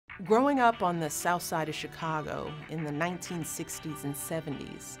Growing up on the south side of Chicago in the 1960s and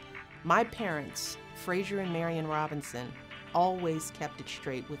 70s, my parents, Fraser and Marion Robinson, always kept it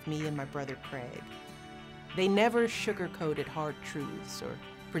straight with me and my brother Craig. They never sugarcoated hard truths or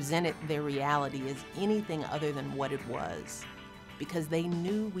presented their reality as anything other than what it was, because they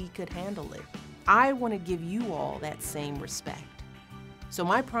knew we could handle it. I want to give you all that same respect. So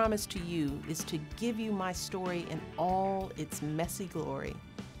my promise to you is to give you my story in all its messy glory.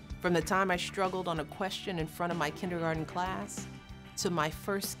 From the time I struggled on a question in front of my kindergarten class, to my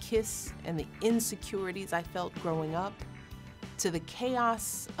first kiss and the insecurities I felt growing up, to the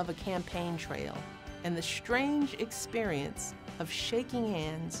chaos of a campaign trail and the strange experience of shaking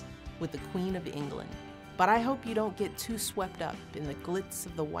hands with the Queen of England. But I hope you don't get too swept up in the glitz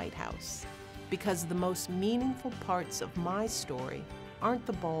of the White House, because the most meaningful parts of my story aren't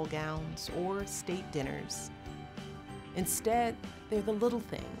the ball gowns or state dinners. Instead, they're the little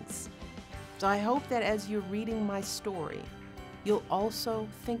things. So I hope that as you're reading my story, you'll also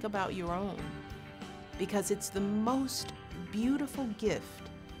think about your own, because it's the most beautiful gift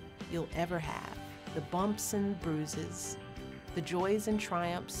you'll ever have. The bumps and bruises, the joys and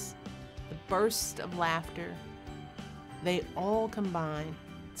triumphs, the bursts of laughter, they all combine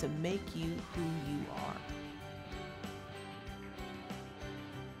to make you who you are.